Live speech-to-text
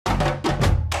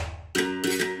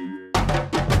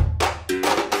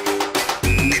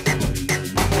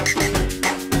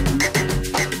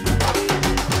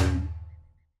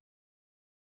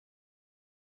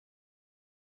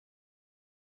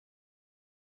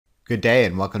Good day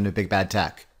and welcome to Big Bad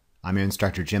Tech. I'm your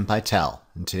instructor Jim Pytel,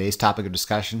 and today's topic of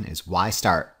discussion is why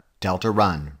start delta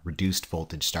run reduced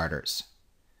voltage starters.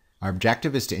 Our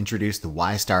objective is to introduce the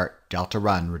why start delta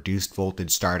run reduced voltage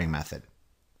starting method.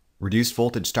 Reduced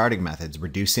voltage starting methods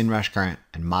reduce inrush current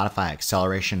and modify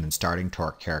acceleration and starting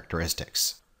torque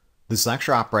characteristics. This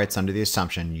lecture operates under the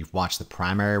assumption you've watched the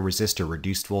primary resistor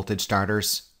reduced voltage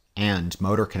starters and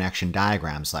motor connection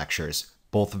diagrams lectures,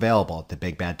 both available at the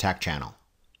Big Bad Tech channel.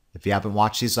 If you haven't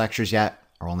watched these lectures yet,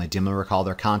 or only dimly recall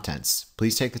their contents,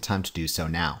 please take the time to do so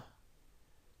now.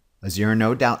 As you're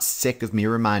no doubt sick of me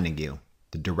reminding you,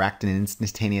 the direct and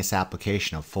instantaneous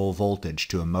application of full voltage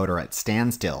to a motor at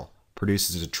standstill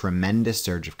produces a tremendous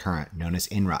surge of current known as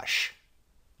inrush.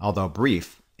 Although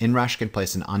brief, inrush can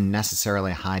place an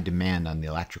unnecessarily high demand on the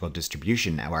electrical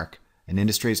distribution network, and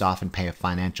industries often pay a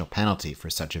financial penalty for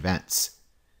such events.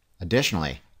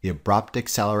 Additionally, the abrupt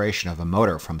acceleration of a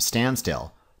motor from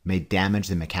standstill may damage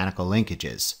the mechanical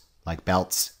linkages, like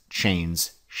belts,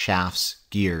 chains, shafts,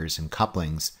 gears, and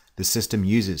couplings the system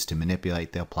uses to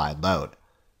manipulate the applied load.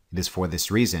 It is for this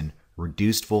reason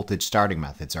reduced voltage starting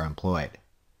methods are employed.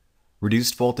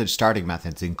 Reduced voltage starting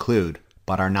methods include,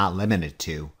 but are not limited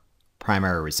to,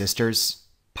 primary resistors,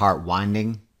 part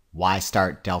winding,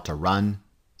 Y-start delta run,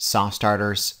 soft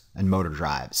starters, and motor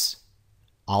drives.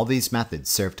 All these methods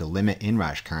serve to limit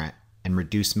inrush current and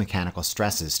reduce mechanical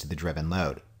stresses to the driven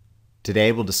load.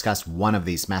 Today we'll discuss one of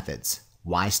these methods,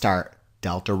 Y-start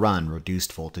delta run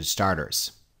reduced voltage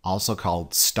starters, also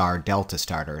called star delta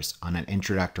starters, on an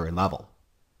introductory level.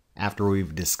 After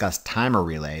we've discussed timer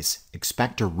relays,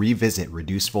 expect to revisit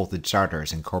reduced voltage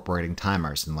starters incorporating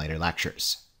timers in later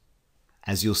lectures.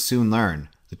 As you'll soon learn,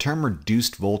 the term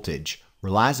reduced voltage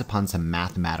relies upon some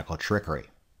mathematical trickery.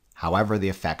 However, the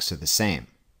effects are the same.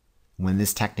 When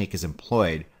this technique is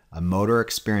employed, a motor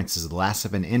experiences less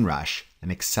of an inrush and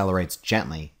accelerates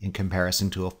gently in comparison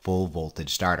to a full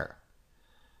voltage starter.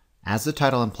 As the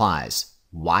title implies,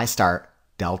 Y-start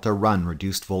delta run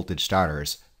reduced voltage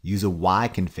starters use a Y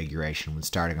configuration when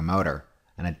starting a motor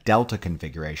and a delta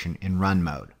configuration in run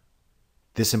mode.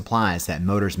 This implies that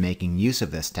motors making use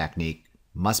of this technique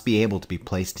must be able to be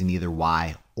placed in either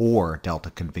Y or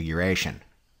delta configuration.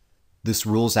 This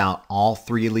rules out all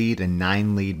 3-lead and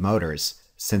 9-lead motors,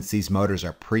 since these motors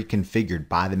are pre-configured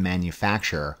by the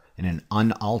manufacturer in an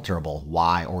unalterable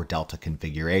Y or delta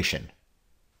configuration.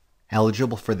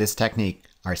 Eligible for this technique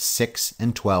are 6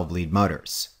 and 12-lead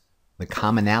motors. The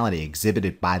commonality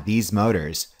exhibited by these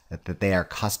motors is that they are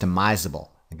customizable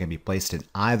and can be placed in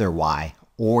either Y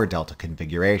or delta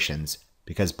configurations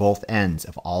because both ends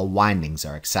of all windings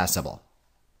are accessible.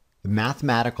 The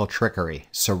mathematical trickery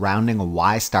surrounding a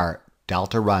Y-start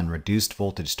delta run reduced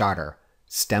voltage starter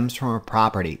stems from a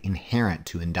property inherent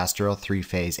to industrial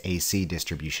 3-phase AC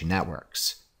distribution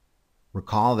networks.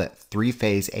 Recall that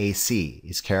 3-phase AC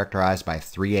is characterized by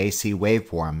 3 AC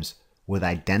waveforms with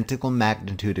identical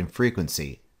magnitude and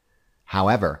frequency,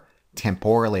 however,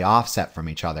 temporally offset from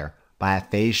each other by a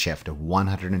phase shift of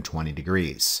 120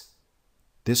 degrees.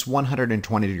 This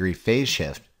 120-degree phase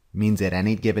shift means at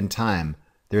any given time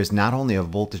there is not only a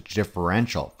voltage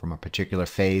differential from a particular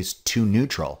phase to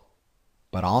neutral,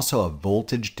 but also a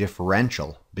voltage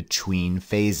differential between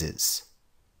phases.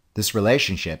 This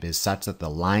relationship is such that the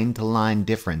line-to-line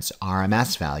difference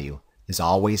RMS value is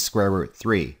always square root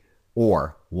 3,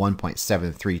 or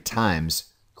 1.73 times,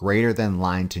 greater than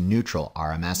line-to-neutral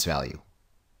RMS value.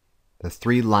 The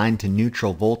 3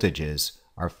 line-to-neutral voltages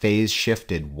are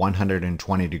phase-shifted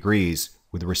 120 degrees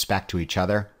with respect to each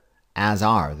other, as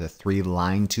are the 3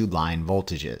 line-to-line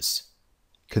voltages.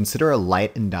 Consider a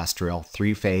light industrial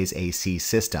 3-phase AC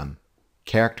system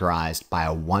characterized by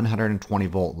a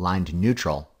 120-volt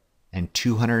line-to-neutral and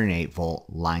 208-volt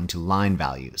line-to-line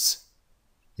values.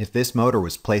 If this motor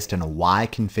was placed in a Y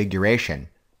configuration,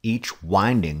 each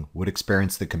winding would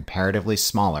experience the comparatively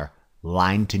smaller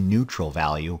line-to-neutral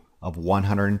value of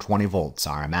 120 volts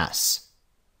RMS.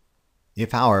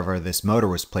 If, however, this motor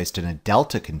was placed in a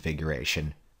delta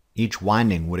configuration, each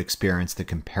winding would experience the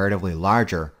comparatively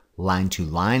larger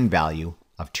line-to-line value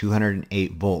of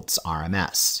 208 volts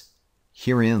RMS.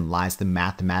 Herein lies the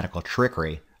mathematical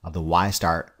trickery of the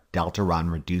Y-start delta run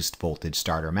reduced voltage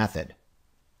starter method.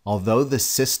 Although the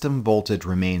system voltage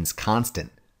remains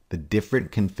constant, the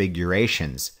different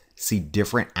configurations see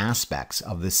different aspects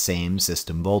of the same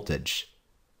system voltage.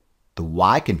 The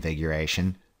Y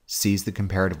configuration sees the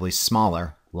comparatively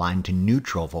smaller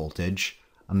line-to-neutral voltage,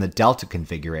 and the delta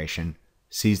configuration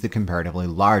sees the comparatively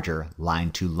larger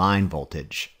line-to-line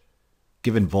voltage.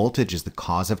 Given voltage is the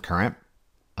cause of current,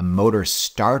 a motor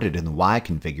started in the Y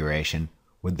configuration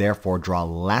would therefore draw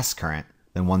less current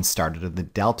than one started in the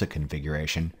delta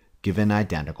configuration given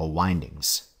identical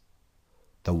windings.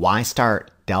 The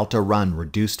Y-start delta run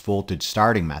reduced voltage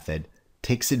starting method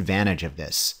takes advantage of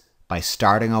this by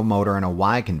starting a motor in a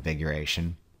Y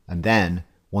configuration, and then,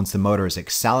 once the motor is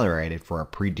accelerated for a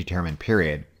predetermined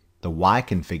period, the Y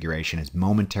configuration is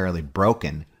momentarily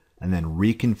broken and then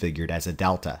reconfigured as a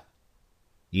delta.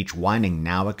 Each winding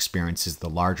now experiences the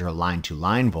larger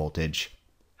line-to-line voltage.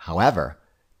 However,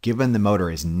 given the motor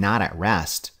is not at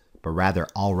rest, but rather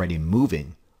already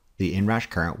moving, the inrush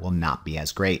current will not be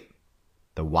as great.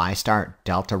 The Y-start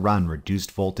delta run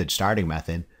reduced voltage starting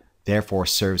method therefore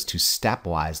serves to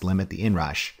stepwise limit the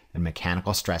inrush and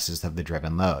mechanical stresses of the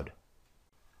driven load.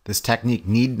 This technique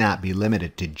need not be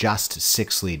limited to just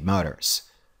 6-lead motors.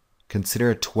 Consider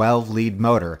a 12-lead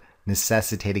motor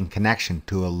necessitating connection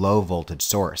to a low voltage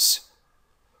source.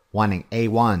 Winding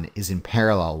A1 is in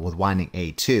parallel with winding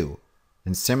A2,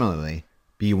 and similarly,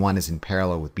 B1 is in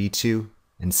parallel with B2,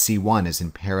 and C1 is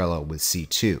in parallel with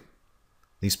C2.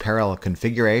 These parallel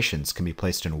configurations can be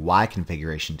placed in a Y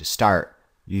configuration to start,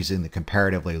 using the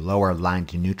comparatively lower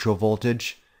line-to-neutral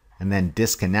voltage, and then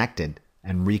disconnected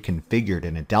and reconfigured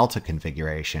in a delta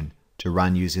configuration to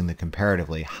run using the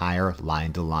comparatively higher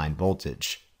line-to-line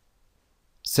voltage.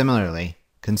 Similarly,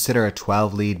 consider a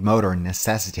 12-lead motor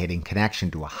necessitating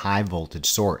connection to a high-voltage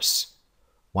source.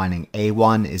 Winding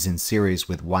A1 is in series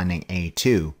with winding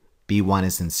A2, B1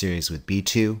 is in series with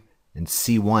B2, and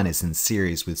C1 is in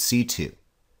series with C2.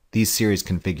 These series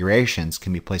configurations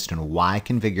can be placed in a Y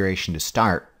configuration to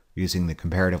start using the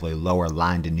comparatively lower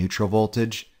line-to-neutral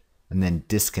voltage, and then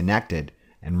disconnected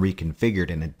and reconfigured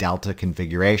in a delta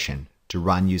configuration to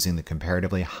run using the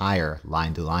comparatively higher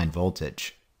line-to-line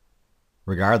voltage.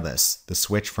 Regardless, the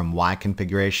switch from Y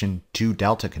configuration to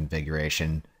delta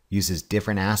configuration uses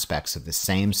different aspects of the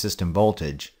same system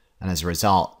voltage, and as a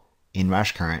result,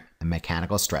 inrush current and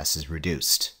mechanical stress is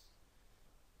reduced.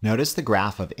 Notice the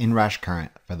graph of inrush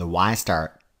current for the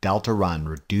Y-start delta run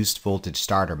reduced voltage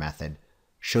starter method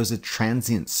shows a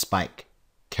transient spike,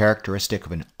 characteristic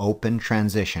of an open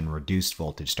transition reduced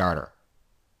voltage starter.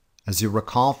 As you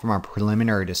recall from our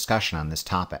preliminary discussion on this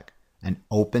topic, an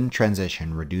open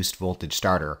transition reduced voltage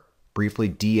starter briefly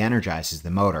de-energizes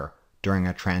the motor during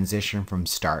a transition from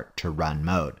start to run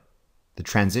mode. The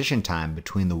transition time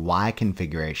between the Y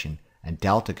configuration and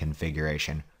delta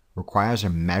configuration requires a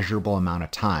measurable amount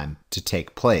of time to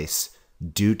take place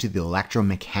due to the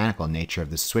electromechanical nature of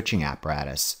the switching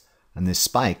apparatus, and this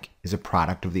spike is a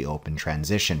product of the open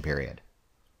transition period.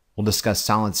 We'll discuss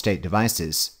solid-state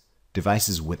devices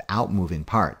without moving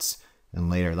parts, in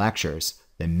later lectures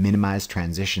that minimize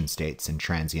transition states and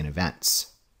transient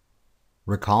events.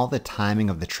 Recall the timing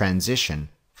of the transition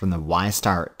from the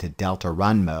Y-start to delta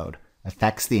run mode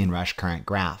affects the inrush current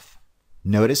graph.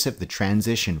 Notice if the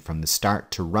transition from the start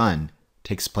to run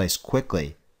takes place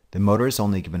quickly, the motor is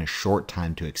only given a short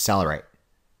time to accelerate.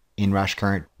 Inrush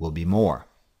current will be more.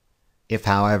 If,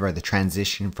 however, the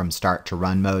transition from start to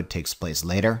run mode takes place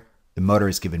later, the motor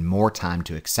is given more time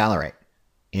to accelerate.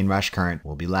 Inrush current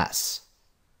will be less.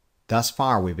 Thus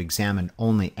far, we've examined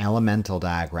only elemental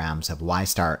diagrams of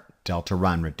Y-start delta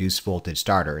run reduced voltage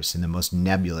starters in the most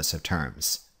nebulous of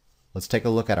terms. Let's take a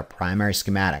look at a primary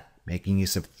schematic making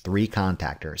use of 3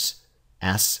 contactors,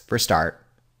 S for start,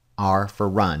 R for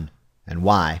run, and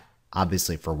Y,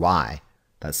 obviously for Y,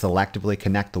 that selectively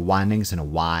connect the windings in a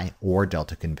Y or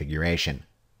delta configuration.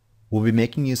 We'll be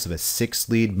making use of a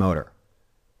 6-lead motor,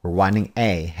 where winding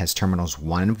A has terminals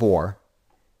 1 and 4,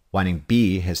 winding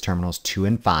B has terminals 2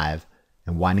 and 5,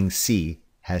 and winding C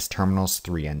has terminals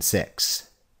 3 and 6.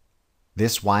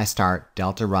 This Y-start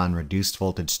delta run reduced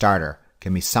voltage starter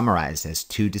can be summarized as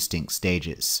 2 distinct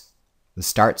stages. The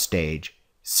start stage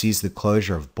sees the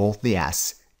closure of both the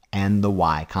S and the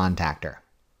Y contactor.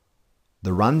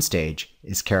 The run stage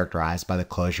is characterized by the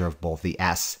closure of both the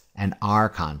S and R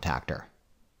contactor.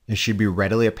 It should be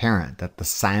readily apparent that the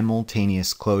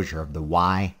simultaneous closure of the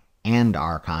Y and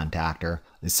R contactor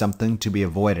is something to be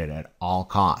avoided at all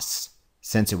costs,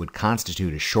 since it would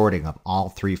constitute a shorting of all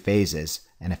 3 phases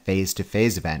and a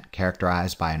phase-to-phase event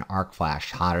characterized by an arc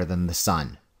flash hotter than the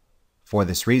sun. For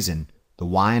this reason, the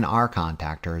Y and R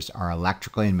contactors are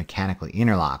electrically and mechanically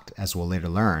interlocked, as we'll later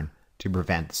learn, to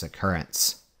prevent this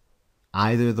occurrence.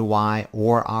 Either the Y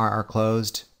or R are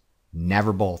closed,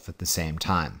 never both at the same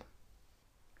time.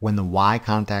 When the Y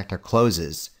contactor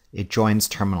closes, it joins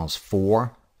terminals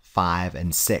 4, 5,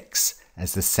 and 6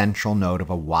 as the central node of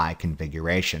a Y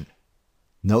configuration.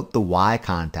 Note the Y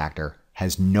contactor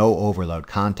has no overload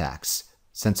contacts,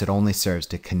 since it only serves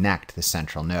to connect the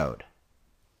central node.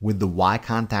 With the Y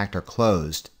contactor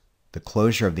closed, the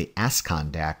closure of the S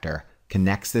contactor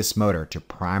connects this motor to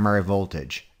primary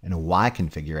voltage in a Y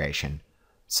configuration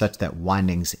such that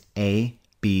windings A,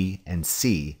 B, and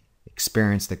C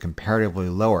experience the comparatively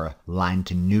lower line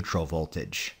to neutral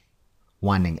voltage.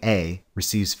 Winding A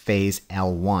receives phase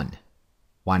L1,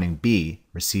 winding B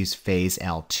receives phase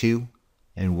L2,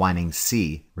 and winding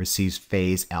C receives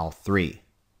phase L3.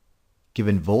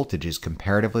 Given voltage is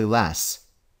comparatively less,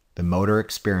 the motor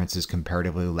experiences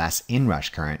comparatively less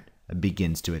inrush current and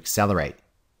begins to accelerate.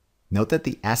 Note that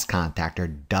the S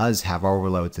contactor does have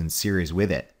overloads in series with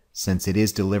it, since it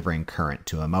is delivering current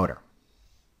to a motor.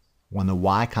 When the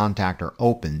Y contactor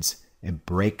opens, it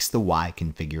breaks the Y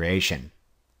configuration,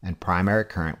 and primary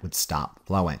current would stop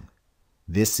flowing.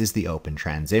 This is the open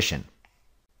transition.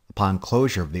 Upon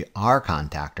closure of the R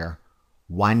contactor,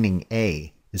 winding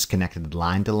A is connected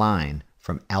line to line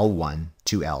from L1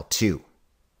 to L2.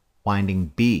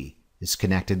 Winding B is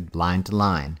connected line to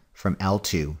line from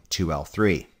L2 to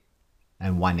L3.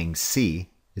 And winding C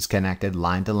is connected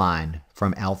line to line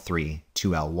from L3 to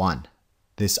L1.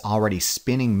 This already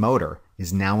spinning motor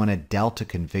is now in a delta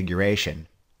configuration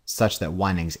such that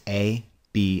windings A,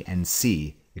 B, and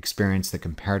C experience the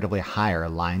comparatively higher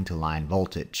line-to-line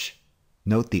voltage.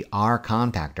 Note the R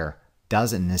contactor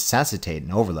doesn't necessitate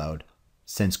an overload,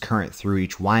 since current through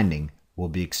each winding will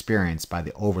be experienced by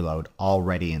the overload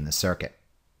already in the circuit.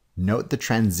 Note the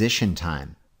transition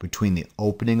time between the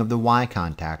opening of the Y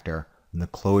contactor and the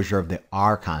closure of the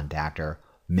R contactor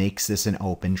makes this an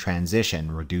open transition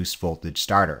reduced voltage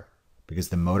starter, because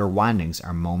the motor windings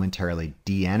are momentarily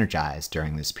de-energized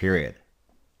during this period.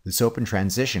 This open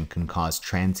transition can cause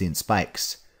transient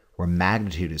spikes, where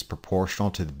magnitude is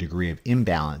proportional to the degree of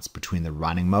imbalance between the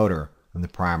running motor and the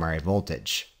primary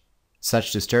voltage.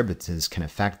 Such disturbances can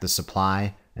affect the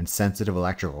supply and sensitive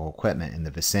electrical equipment in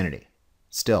the vicinity.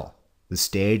 Still, the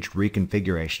staged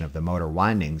reconfiguration of the motor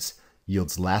windings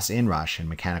yields less inrush and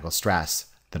mechanical stress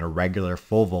than a regular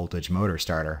full voltage motor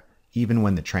starter, even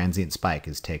when the transient spike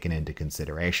is taken into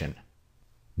consideration.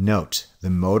 Note, the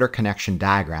motor connection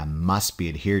diagram must be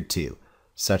adhered to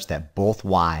such that both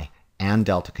Y and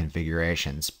delta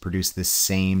configurations produce the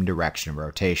same direction of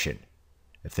rotation.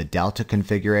 If the delta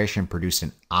configuration produced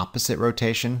an opposite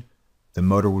rotation, the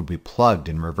motor would be plugged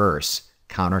in reverse,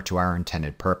 counter to our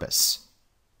intended purpose.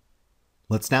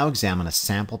 Let's now examine a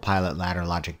sample pilot ladder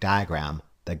logic diagram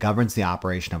that governs the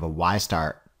operation of a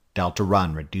Y-start delta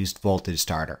run reduced voltage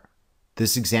starter.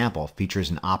 This example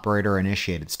features an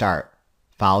operator-initiated start,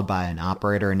 followed by an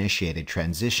operator-initiated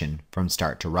transition from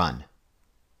start to run.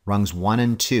 Rungs 1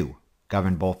 and 2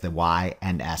 govern both the Y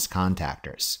and S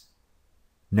contactors.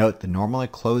 Note the normally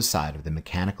closed side of the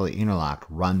mechanically interlocked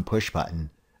run push button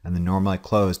and the normally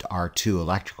closed R2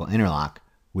 electrical interlock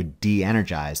would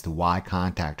de-energize the Y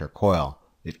contactor coil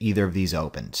if either of these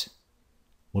opened.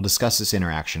 We'll discuss this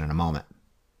interaction in a moment.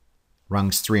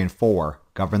 Rungs 3 and 4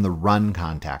 govern the run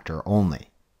contactor only.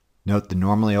 Note the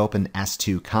normally open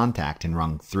S2 contact in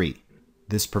rung 3.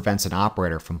 This prevents an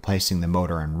operator from placing the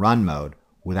motor in run mode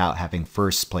without having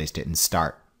first placed it in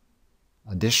start.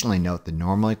 Additionally, note the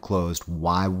normally closed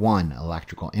Y1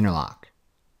 electrical interlock.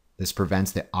 This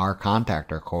prevents the R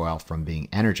contactor coil from being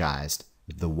energized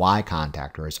if the Y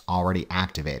contactor is already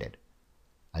activated.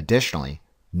 Additionally,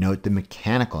 note the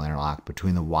mechanical interlock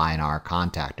between the Y and R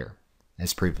contactor.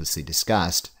 As previously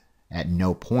discussed, at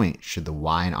no point should the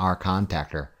Y and R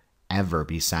contactor ever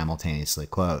be simultaneously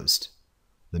closed.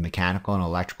 The mechanical and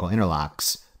electrical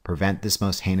interlocks prevent this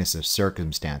most heinous of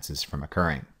circumstances from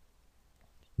occurring.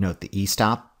 Note the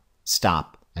E-stop,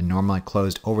 stop, and normally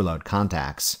closed overload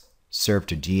contacts serve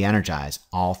to de-energize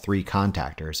all three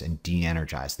contactors and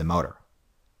de-energize the motor.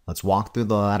 Let's walk through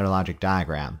the ladder logic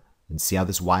diagram and see how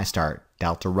this Y-start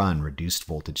delta run reduced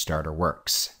voltage starter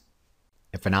works.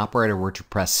 If an operator were to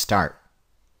press start,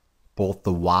 both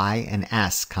the Y and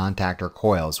S contactor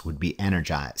coils would be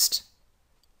energized.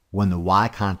 When the Y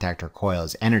contactor coil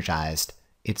is energized,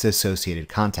 its associated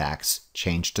contacts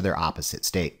change to their opposite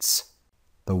states.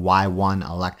 The Y1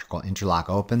 electrical interlock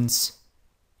opens,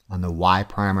 and the Y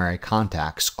primary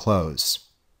contacts close.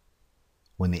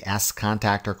 When the S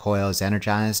contactor coil is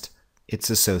energized, its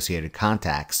associated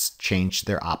contacts change to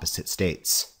their opposite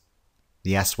states.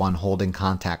 The S1 holding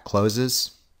contact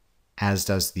closes, as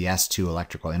does the S2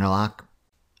 electrical interlock,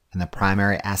 and the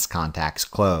primary S contacts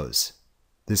close.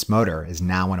 This motor is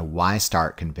now in a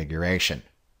Y-start configuration.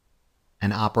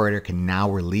 An operator can now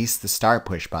release the start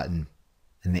push button,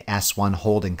 and the S1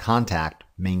 holding contact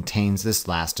maintains this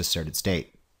last asserted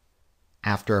state.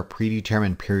 After a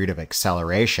predetermined period of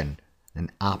acceleration,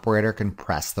 an operator can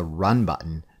press the run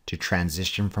button to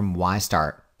transition from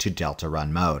Y-start to delta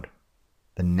run mode.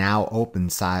 The now open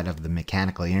side of the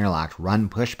mechanically interlocked run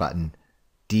push button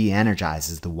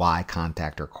de-energizes the Y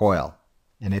contactor coil,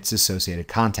 and its associated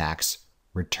contacts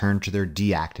return to their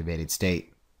deactivated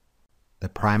state. The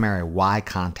primary Y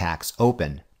contacts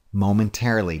open,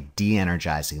 momentarily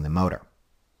de-energizing the motor.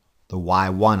 The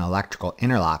Y1 electrical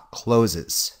interlock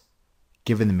closes.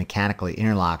 Given the mechanically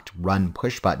interlocked run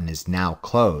push button is now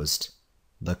closed,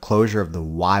 the closure of the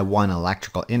Y1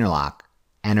 electrical interlock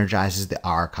energizes the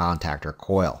R contactor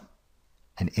coil,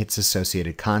 and its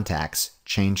associated contacts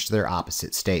change to their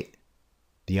opposite state.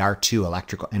 The R2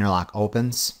 electrical interlock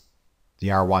opens, the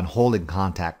R1 holding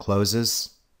contact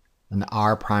closes, and the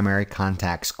R primary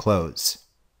contacts close.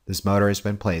 This motor has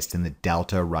been placed in the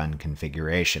delta run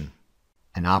configuration.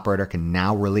 An operator can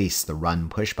now release the run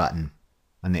push button,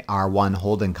 and the R1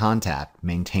 holding contact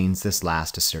maintains this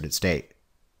last asserted state.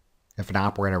 If an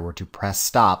operator were to press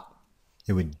stop,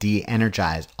 it would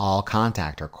de-energize all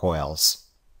contactor coils,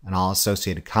 and all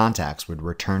associated contacts would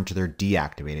return to their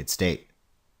deactivated state.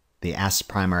 The S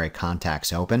primary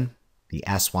contacts open, the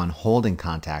S1 holding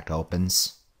contact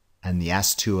opens, and the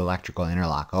S2 electrical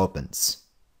interlock opens.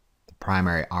 The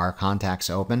primary R contacts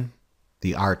open,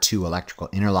 the R2 electrical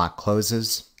interlock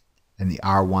closes, and the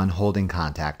R1 holding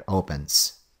contact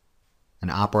opens. An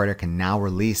operator can now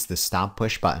release the stop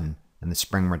push button, and the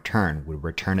spring return would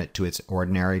return it to its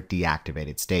ordinary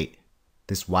deactivated state.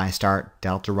 This Y-start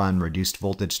delta run reduced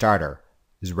voltage starter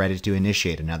is ready to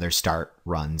initiate another start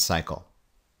run cycle.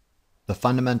 The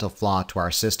fundamental flaw to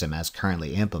our system as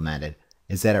currently implemented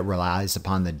is that it relies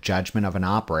upon the judgment of an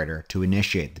operator to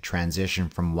initiate the transition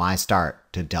from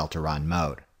Y-start to delta run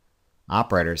mode.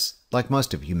 Operators, like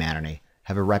most of humanity,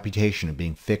 have a reputation of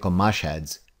being fickle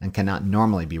mushheads and cannot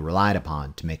normally be relied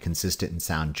upon to make consistent and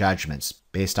sound judgments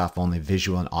based off only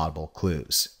visual and audible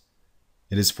clues.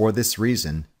 It is for this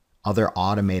reason other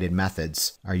automated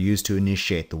methods are used to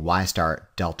initiate the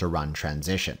Y-start delta run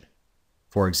transition.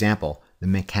 For example, the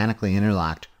mechanically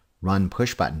interlocked run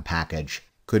push button package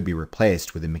could be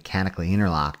replaced with a mechanically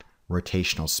interlocked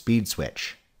rotational speed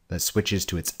switch that switches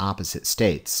to its opposite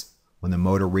states when the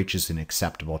motor reaches an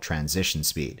acceptable transition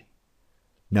speed.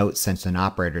 Note, since an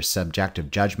operator's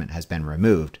subjective judgment has been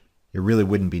removed, it really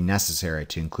wouldn't be necessary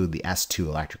to include the S2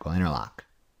 electrical interlock.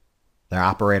 The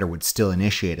operator would still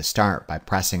initiate a start by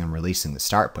pressing and releasing the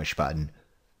start push button.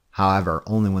 However,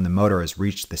 only when the motor has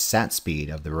reached the set speed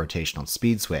of the rotational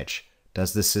speed switch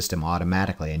does the system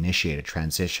automatically initiate a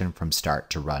transition from start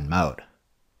to run mode.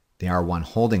 The R1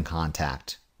 holding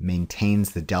contact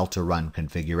maintains the delta run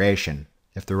configuration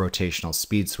if the rotational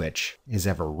speed switch is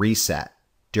ever reset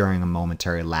during a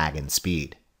momentary lag in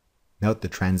speed. Note the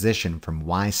transition from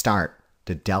Y start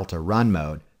to delta run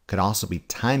mode could also be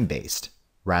time-based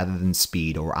rather than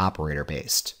speed or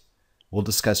operator-based. We'll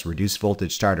discuss reduced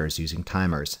voltage starters using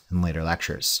timers in later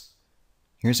lectures.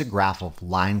 Here's a graph of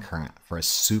line current for a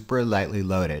super lightly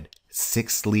loaded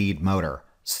 6-lead motor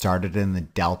started in the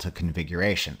delta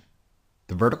configuration.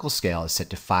 The vertical scale is set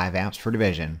to 5 amps per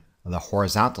division, while the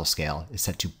horizontal scale is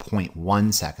set to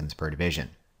 0.1 seconds per division.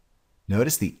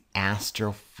 Notice the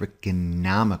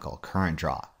astro-freaking-nomical current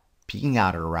draw, peaking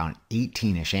out at around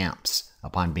 18-ish amps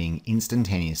upon being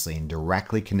instantaneously and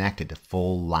directly connected to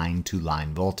full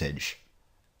line-to-line voltage.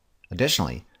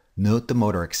 Additionally, note the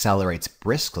motor accelerates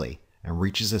briskly and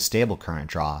reaches a stable current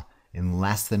draw in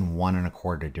less than 1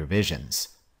 1/4 divisions,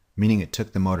 meaning it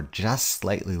took the motor just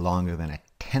slightly longer than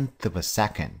 1/10 of a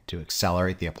second to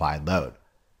accelerate the applied load.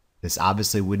 This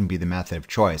obviously wouldn't be the method of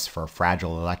choice for a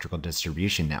fragile electrical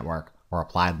distribution network or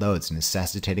applied loads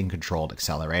necessitating controlled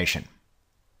acceleration.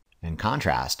 In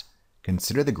contrast,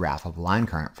 consider the graph of line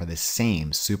current for this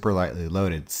same super lightly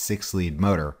loaded 6-lead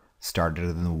motor started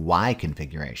in the Y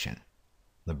configuration.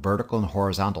 The vertical and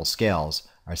horizontal scales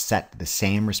are set to the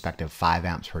same respective 5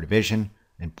 amps per division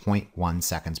and 0.1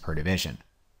 seconds per division.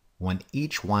 When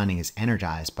each winding is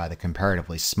energized by the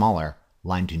comparatively smaller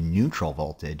line to neutral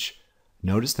voltage,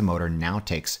 notice the motor now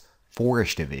takes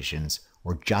 4-ish divisions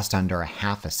or just under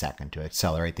 1/2 a second to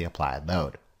accelerate the applied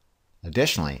load.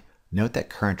 Additionally, note that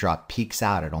current draw peaks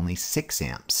out at only 6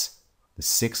 amps. The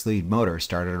 6-lead motor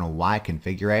started in a Y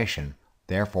configuration,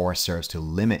 therefore serves to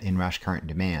limit inrush current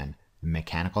demand and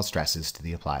mechanical stresses to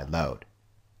the applied load.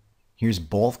 Here's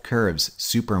both curves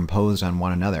superimposed on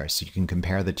one another so you can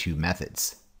compare the two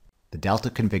methods. The delta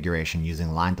configuration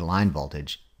using line-to-line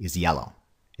voltage is yellow.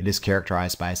 It is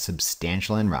characterized by a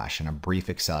substantial inrush and a brief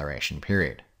acceleration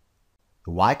period.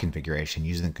 The Y configuration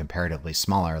using the comparatively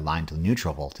smaller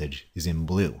line-to-neutral voltage is in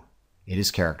blue. It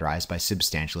is characterized by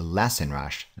substantially less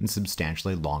inrush and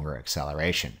substantially longer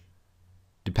acceleration.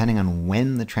 Depending on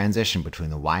when the transition between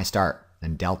the Y start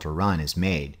and delta run is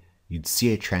made, you'd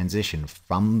see a transition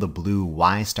from the blue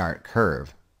Y start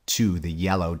curve to the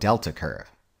yellow delta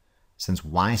curve. Since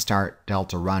Y-start,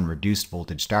 delta run reduced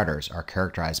voltage starters are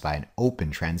characterized by an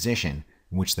open transition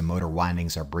in which the motor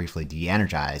windings are briefly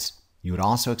de-energized, you would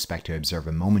also expect to observe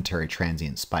a momentary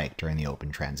transient spike during the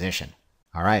open transition.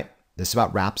 Alright, this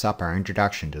about wraps up our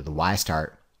introduction to the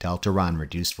Y-start, delta run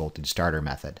reduced voltage starter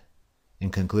method.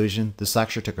 In conclusion, this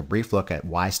lecture took a brief look at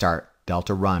Y-start,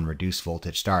 delta run reduced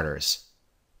voltage starters.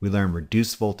 We learned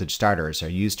reduced voltage starters are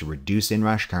used to reduce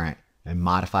inrush current and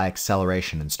modify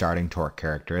acceleration and starting torque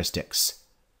characteristics.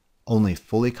 Only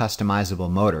fully customizable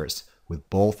motors with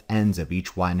both ends of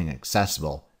each winding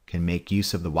accessible can make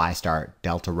use of the Y-start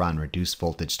delta run reduced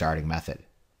voltage starting method,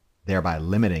 thereby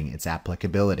limiting its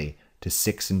applicability to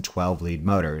 6 and 12 lead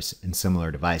motors and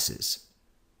similar devices.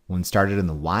 When started in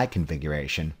the Y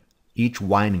configuration, each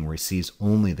winding receives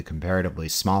only the comparatively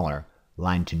smaller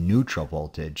line to neutral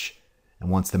voltage, and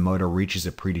once the motor reaches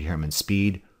a predetermined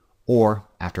speed, or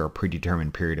after a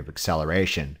predetermined period of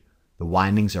acceleration, the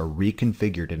windings are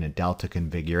reconfigured in a delta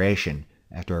configuration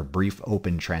after a brief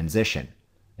open transition,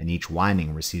 and each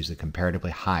winding receives a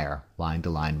comparatively higher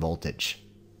line-to-line voltage.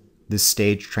 This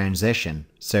stage transition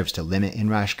serves to limit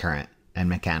inrush current and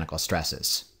mechanical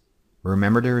stresses.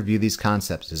 Remember to review these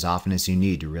concepts as often as you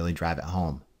need to really drive it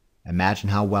home. Imagine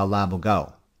how well lab will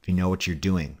go if you know what you're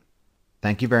doing.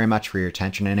 Thank you very much for your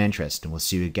attention and interest, and we'll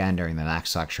see you again during the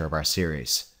next lecture of our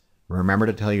series. Remember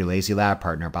to tell your lazy lab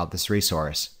partner about this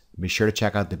resource, and be sure to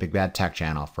check out the Big Bad Tech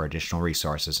channel for additional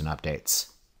resources and updates.